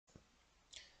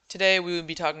Today we will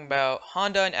be talking about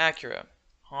Honda and Acura.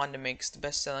 Honda makes the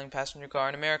best-selling passenger car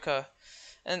in America,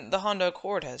 and the Honda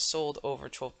Accord has sold over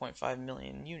 12.5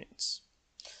 million units.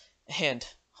 And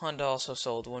Honda also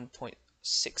sold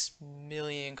 1.6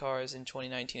 million cars in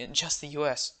 2019 in just the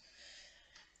US.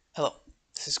 Hello,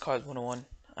 this is Cars 101.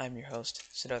 I'm your host,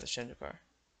 Siddhartha Shendrakar.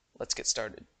 Let's get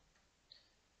started.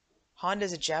 Honda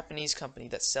is a Japanese company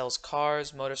that sells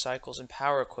cars, motorcycles, and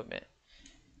power equipment.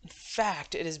 In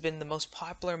fact, it has been the most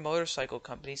popular motorcycle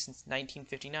company since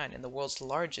 1959 and the world's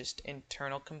largest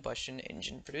internal combustion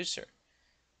engine producer.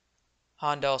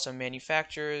 Honda also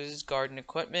manufactures garden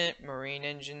equipment, marine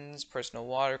engines, personal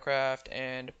watercraft,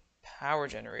 and power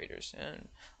generators,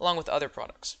 along with other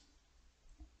products.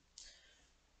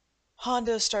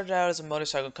 Honda started out as a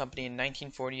motorcycle company in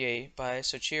 1948 by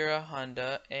Soichiro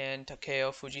Honda and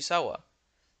Takeo Fujisawa.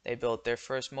 They built their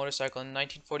first motorcycle in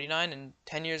 1949, and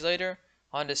 10 years later,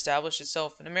 Honda established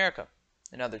itself in America.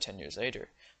 Another 10 years later,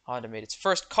 Honda made its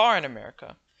first car in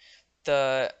America,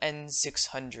 the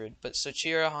N600. But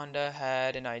Soichiro Honda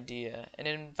had an idea, an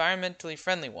environmentally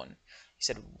friendly one. He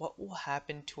said, "What will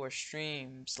happen to our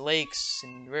streams, lakes,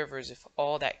 and rivers if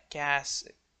all that gas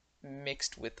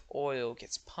mixed with oil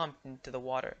gets pumped into the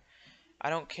water? I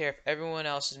don't care if everyone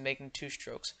else is making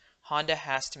two-strokes. Honda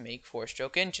has to make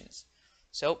four-stroke engines."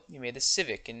 So he made the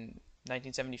Civic in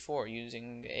 1974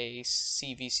 using a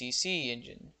CVCC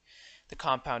engine, the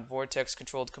compound vortex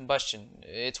controlled combustion.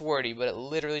 It's wordy, but it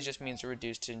literally just means a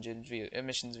reduced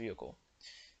emissions vehicle.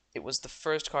 It was the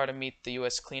first car to meet the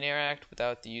US Clean Air Act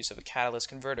without the use of a catalyst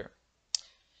converter.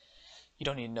 You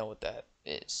don't need to know what that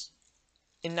is.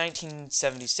 In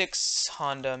 1976,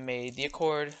 Honda made the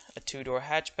Accord, a two-door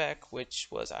hatchback, which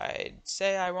was, I'd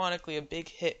say, ironically, a big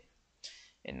hit.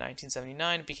 In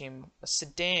 1979, it became a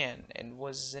sedan and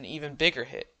was an even bigger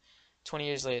hit. 20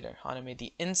 years later, Honda made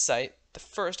the Insight, the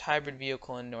first hybrid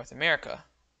vehicle in North America.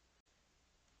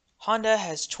 Honda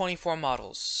has 24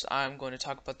 models. I'm going to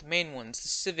talk about the main ones: the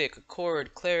Civic,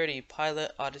 Accord, Clarity,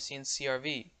 Pilot, Odyssey, and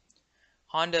CR-V.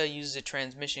 Honda uses a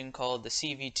transmission called the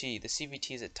CVT. The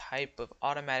CVT is a type of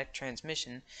automatic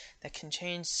transmission that can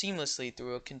change seamlessly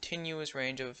through a continuous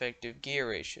range of effective gear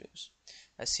ratios.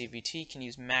 A CVT can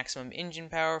use maximum engine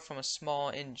power from a small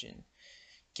engine,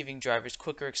 giving drivers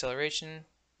quicker acceleration,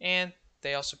 and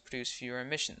they also produce fewer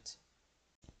emissions.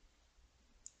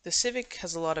 The Civic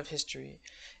has a lot of history.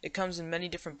 It comes in many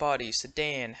different bodies: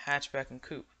 sedan, hatchback, and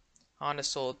coupe. Honda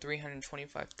sold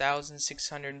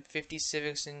 325,650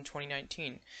 Civics in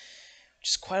 2019, which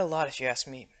is quite a lot if you ask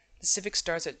me. The Civic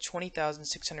starts at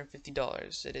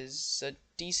 $20,650. It is a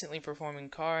decently performing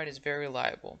car and is very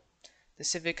reliable. The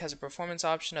Civic has a performance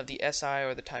option of the SI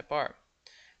or the Type R.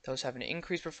 Those have an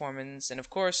increased performance and,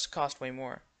 of course, cost way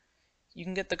more. You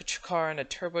can get the car in a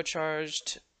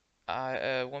turbocharged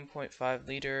 1.5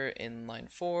 liter inline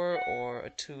 4 or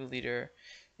a 2 liter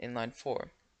inline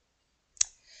 4.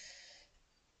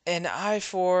 An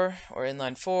I4 or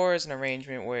inline 4 is an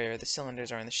arrangement where the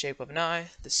cylinders are in the shape of an I.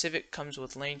 The Civic comes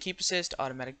with lane keep assist,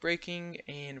 automatic braking,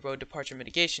 and road departure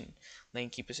mitigation. Lane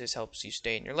keep assist helps you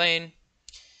stay in your lane.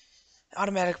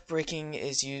 Automatic braking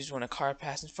is used when a car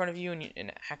passes in front of you and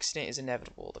an accident is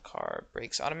inevitable. The car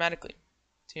brakes automatically.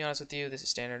 To be honest with you, this is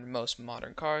standard in most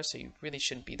modern cars, so you really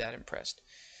shouldn't be that impressed.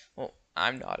 Well,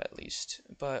 I'm not, at least.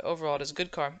 But overall, it is a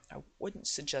good car. I wouldn't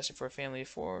suggest it for a family of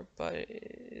four, but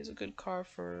it is a good car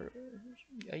for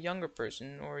a younger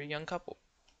person or a young couple.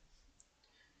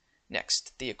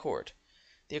 Next, the Accord.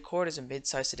 The Accord is a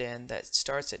mid-size sedan that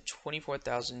starts at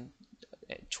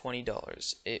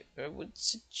 $24,020. I would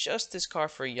suggest this car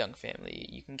for a young family.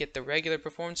 You can get the regular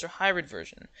performance or hybrid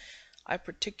version. I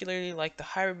particularly like the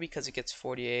hybrid because it gets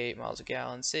 48 miles a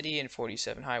gallon city and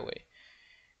 47 highway.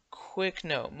 Quick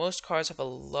note: most cars have a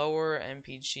lower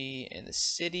MPG in the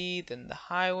city than the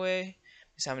highway,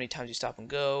 because how many times you stop and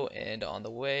go, and on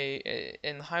the way,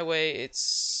 in the highway, it's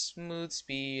smooth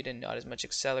speed and not as much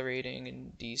accelerating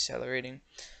and decelerating.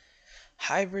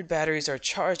 Hybrid batteries are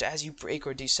charged as you brake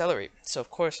or decelerate, so of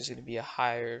course there's going to be a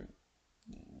higher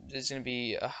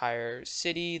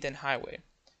city than highway.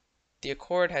 The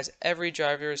Accord has every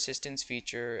driver assistance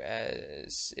feature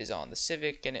as is on the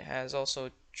Civic, and it has also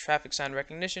traffic sign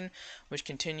recognition, which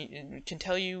can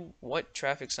tell you what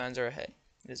traffic signs are ahead.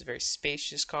 It is a very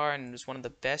spacious car, and it is one of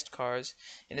the best cars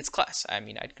in its class. I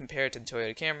mean, I'd compare it to the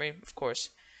Toyota Camry. Of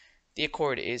course, the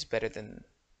Accord is better than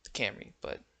the Camry,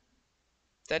 but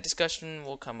that discussion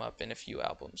will come up in a few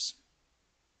albums.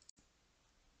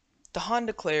 The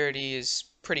Honda Clarity is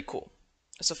pretty cool.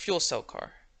 It's a fuel cell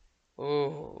car.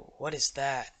 Oh, what is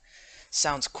that?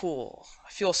 Sounds cool.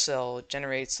 A fuel cell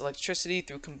generates electricity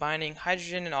through combining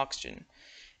hydrogen and oxygen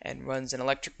and runs an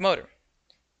electric motor.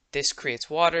 This creates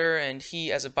water and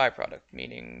heat as a byproduct,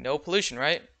 meaning no pollution,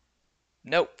 right?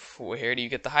 Nope. Where do you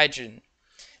get the hydrogen?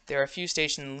 There are a few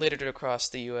stations littered across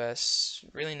the US,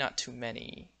 really not too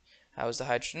many. How is the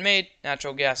hydrogen made?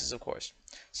 Natural gases, of course.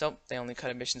 So they only cut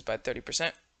emissions by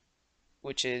 30%,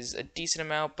 which is a decent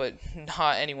amount, but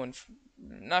not enough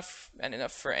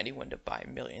for anyone to buy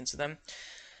millions of them.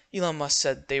 Elon Musk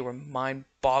said they were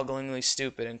mind-bogglingly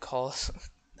stupid and calls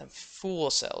them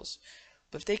fuel cells.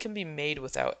 But if they can be made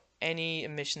without any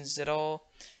emissions at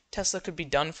all, Tesla could be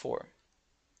done for.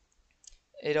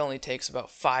 It only takes about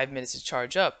 5 minutes to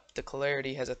charge up. The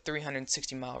Clarity has a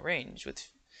 360-mile range with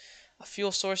a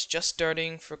fuel source just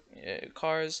starting for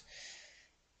cars.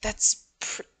 That's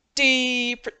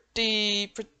pretty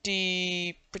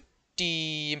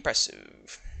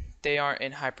impressive. They aren't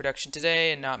in high production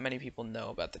today, and not many people know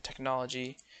about the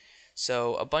technology.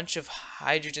 So a bunch of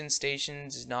hydrogen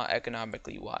stations is not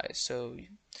economically wise. So you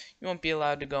won't be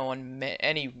allowed to go on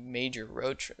any major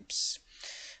road trips.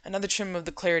 Another trim of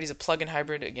the Clarity is a plug-in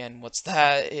hybrid. Again, what's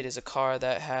that? It is a car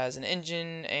that has an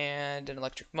engine and an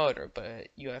electric motor, but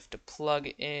you have to plug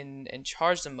in and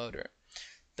charge the motor.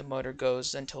 The motor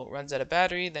goes until it runs out of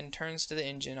battery, then turns to the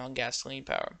engine on gasoline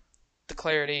power. The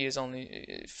Clarity is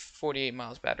only 48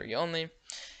 miles battery only. It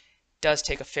does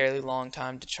take a fairly long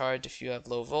time to charge if you have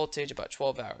low voltage, about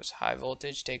 12 hours. High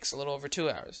voltage takes a little over 2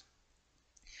 hours.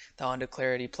 The Honda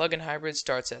Clarity plug-in hybrid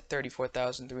starts at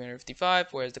 $34,355,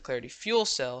 whereas the Clarity fuel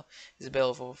cell is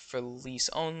available for lease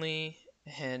only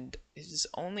and is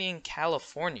only in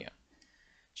California.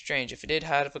 Strange, if it did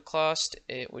have a cost,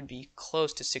 it would be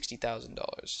close to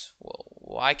 $60,000. Well,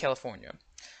 why California?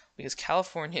 Because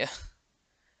California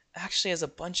actually has a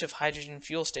bunch of hydrogen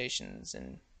fuel stations,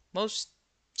 and most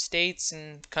states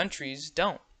and countries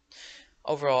don't.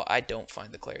 Overall, I don't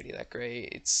find the Clarity that great.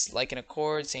 It's like an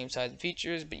Accord, same size and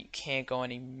features, but you can't go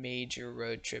on any major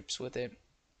road trips with it.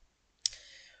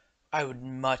 I would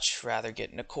much rather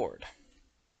get an Accord.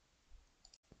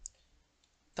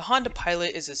 The Honda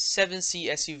Pilot is a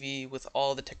 7-seat SUV with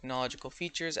all the technological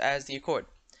features as the Accord.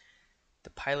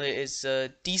 The Pilot is a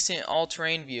decent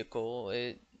all-terrain vehicle.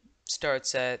 It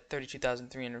starts at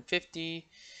 $32,350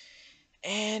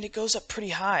 and it goes up pretty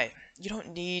high. You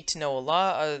don't need to know a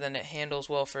lot other than it handles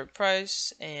well for a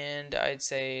price, and I'd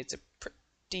say it's a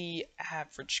pretty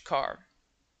average car.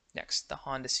 Next, the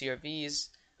Honda CR-V is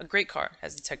a great car. It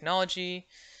has the technology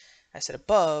I said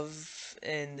above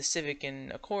in the Civic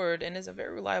and Accord, and is a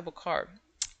very reliable car.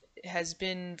 It has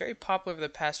been very popular over the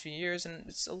past few years, and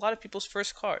it's a lot of people's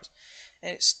first cars.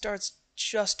 And it starts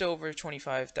just over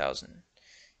 $25,000.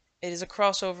 It is a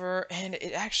crossover, and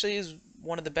it actually is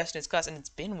one of the best in its class, and it's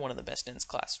been one of the best in its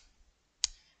class.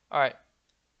 Alright,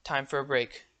 time for a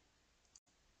break.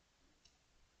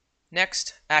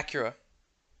 Next, Acura.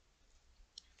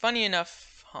 Funny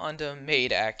enough, Honda made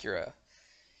Acura.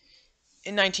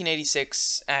 In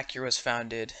 1986, Acura was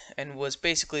founded, and was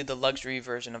basically the luxury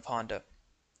version of Honda.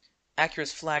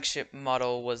 Acura's flagship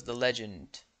model was the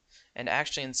Legend, and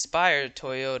actually inspired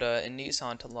Toyota and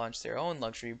Nissan to launch their own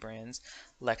luxury brands,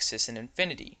 Lexus and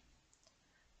Infiniti.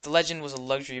 The Legend was a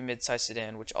luxury midsize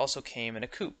sedan which also came in a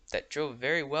coupe that drove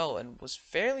very well and was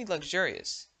fairly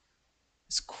luxurious.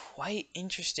 It's quite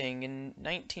interesting. In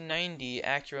 1990,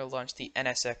 Acura launched the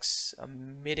NSX, a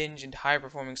mid-engined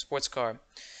high-performing sports car.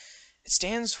 It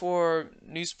stands for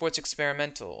New Sports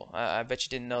Experimental. I bet you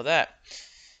didn't know that.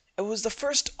 It was the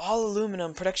first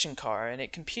all-aluminum production car, and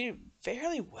it competed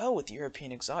fairly well with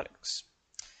European exotics.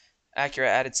 Acura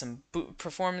added some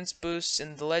performance boosts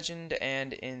in the Legend,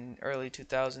 and in early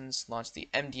 2000s launched the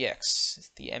MDX.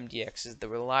 The MDX is the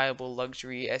reliable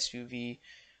luxury SUV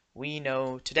we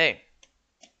know today.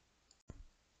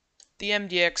 The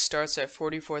MDX starts at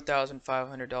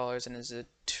 $44,500 and is a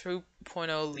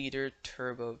 2.0-liter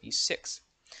turbo V6.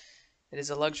 It is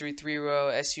a luxury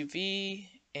 3-row SUV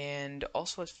and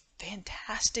also has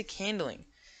fantastic handling.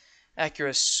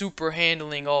 Acura's super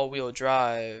handling all-wheel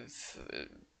drive.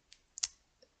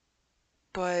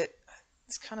 But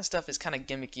this kind of stuff is kind of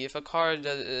gimmicky. If a car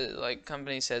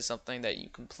company says something that you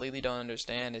completely don't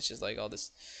understand, it's just like all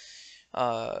this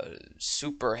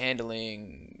super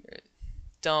handling.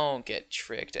 Don't get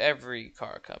tricked. Every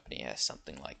car company has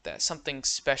something like that, something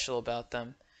special about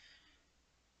them.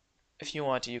 If you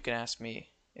want to, you can ask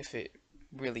me if it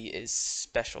really is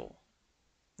special.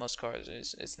 Most cars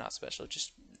it's not special,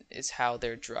 just it's how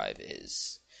their drive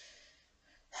is.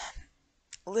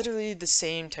 Literally the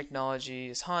same technology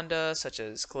as Honda, such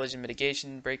as collision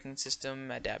mitigation, braking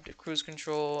system, adaptive cruise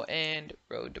control, and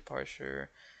road departure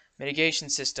mitigation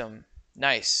system.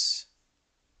 Nice.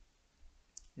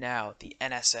 Now, the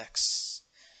NSX.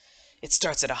 It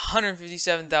starts at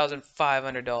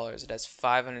 $157,500. It has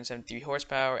 573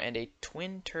 horsepower and a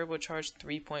twin turbocharged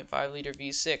 3.5-liter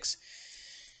V6,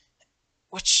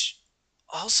 which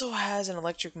also has an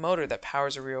electric motor that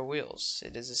powers the rear wheels.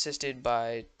 It is assisted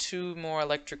by two more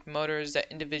electric motors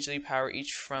that individually power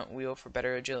each front wheel for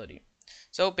better agility.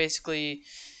 So basically,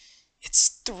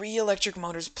 it's three electric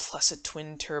motors plus a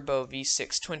twin turbo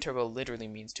V6. Twin turbo literally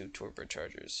means two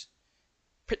turbochargers.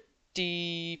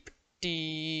 Pretty,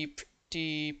 pretty,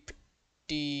 pretty,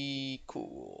 pretty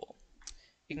cool.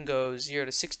 You can go 0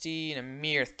 to 60 in a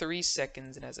mere 3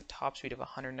 seconds and has a top speed of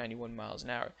 191 miles an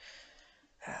hour.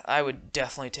 I would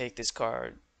definitely take this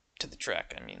car to the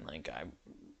track. I mean, like,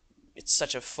 it's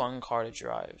such a fun car to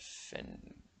drive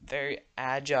and very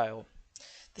agile.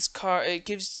 This car, it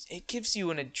gives you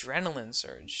an adrenaline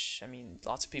surge. I mean,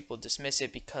 lots of people dismiss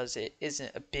it because it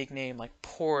isn't a big name like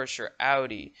Porsche or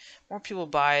Audi. More people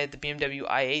buy the BMW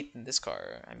i8 than this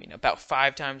car. I mean, about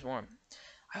 5 times more.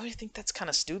 I always think that's kind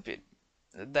of stupid.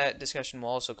 That discussion will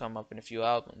also come up in a few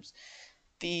albums.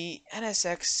 The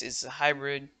NSX is a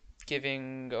hybrid,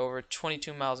 giving over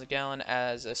 22 miles a gallon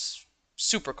as a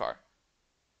supercar.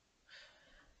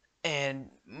 And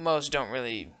most don't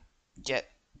really get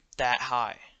that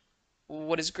high.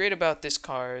 What is great about this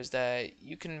car is that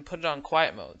you can put it on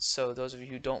quiet mode, so those of you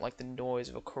who don't like the noise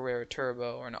of a Carrera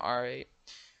Turbo or an R8, you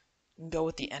can go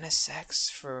with the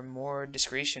NSX for more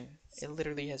discretion. It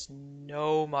literally has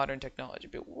no modern technology.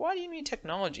 But why do you need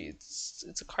technology?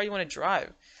 It's a car you want to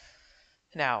drive.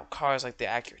 Now, cars like the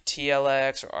Acura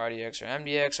TLX or RDX or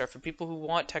MDX are for people who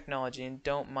want technology and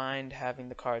don't mind having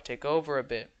the car take over a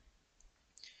bit.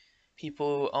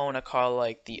 People who own a car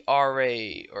like the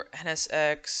R8 or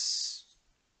NSX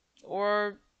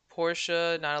or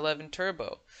Porsche 911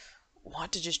 Turbo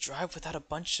want to just drive without a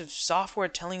bunch of software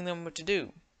telling them what to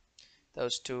do.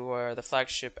 Those two are the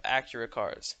flagship Acura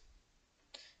cars.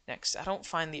 Next, I don't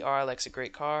find the RLX a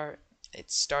great car.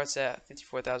 It starts at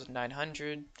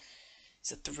 $54,900.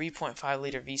 It's a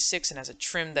 3.5-liter V6 and has a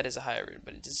trim that is a hybrid,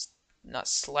 but it does not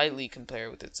slightly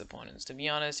compare with its opponents. To be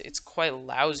honest, it's quite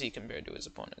lousy compared to its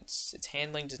opponents. Its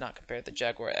handling does not compare with the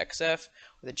Jaguar XF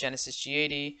or the Genesis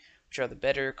G80, which are the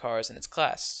better cars in its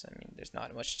class. I mean, there's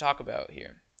not much to talk about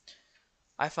here.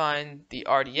 I find the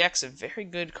RDX a very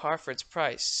good car for its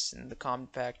price. In the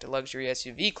compact luxury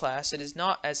SUV class, it is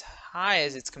not as high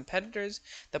as its competitors,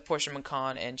 the Porsche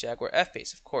Macan and Jaguar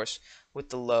F-Pace, of course, with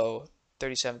the low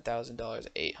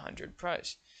 $37,800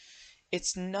 price.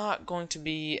 It's not going to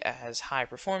be as high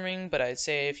performing, but I'd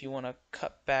say if you want to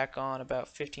cut back on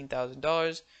about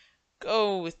 $15,000,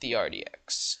 go with the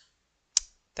RDX.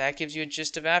 That gives you a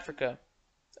gist of Africa.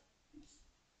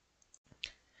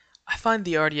 I find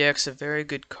the RDX a very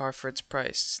good car for its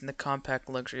price in the compact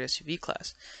luxury SUV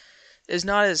class. It is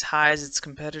not as high as its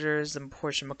competitors, the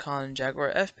Porsche Macan and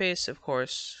Jaguar F-Pace, of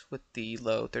course, with the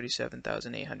low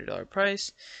 $37,800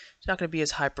 price. It's not going to be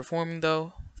as high performing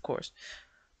though, of course.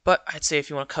 But I'd say if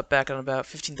you want to cut back on about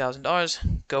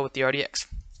 $15,000, go with the RDX.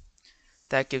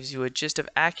 That gives you a gist of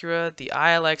Acura. The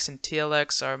ILX and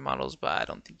TLX are models, but I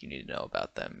don't think you need to know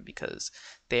about them because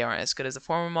they aren't as good as the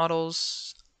former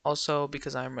models. Also,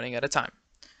 because I'm running out of time.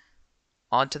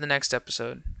 On to the next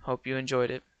episode. Hope you enjoyed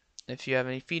it. If you have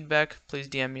any feedback, please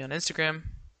DM me on Instagram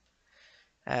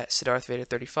at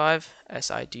SiddharthVader35,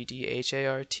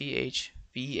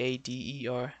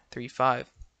 SiddharthVader35.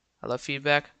 I love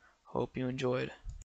feedback. Hope you enjoyed.